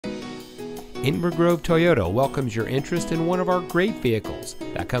Inver Toyota welcomes your interest in one of our great vehicles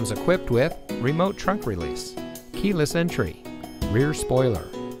that comes equipped with remote trunk release, keyless entry, rear spoiler,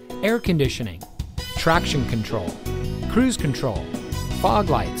 air conditioning, traction control, cruise control, fog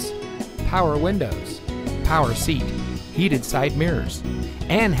lights, power windows, power seat, heated side mirrors,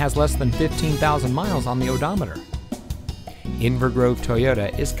 and has less than 15,000 miles on the odometer. Inver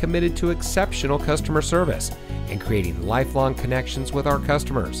Toyota is committed to exceptional customer service and creating lifelong connections with our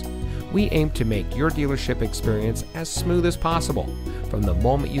customers. We aim to make your dealership experience as smooth as possible, from the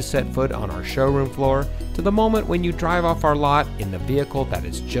moment you set foot on our showroom floor to the moment when you drive off our lot in the vehicle that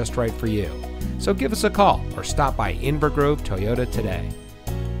is just right for you. So give us a call or stop by Inver Toyota today.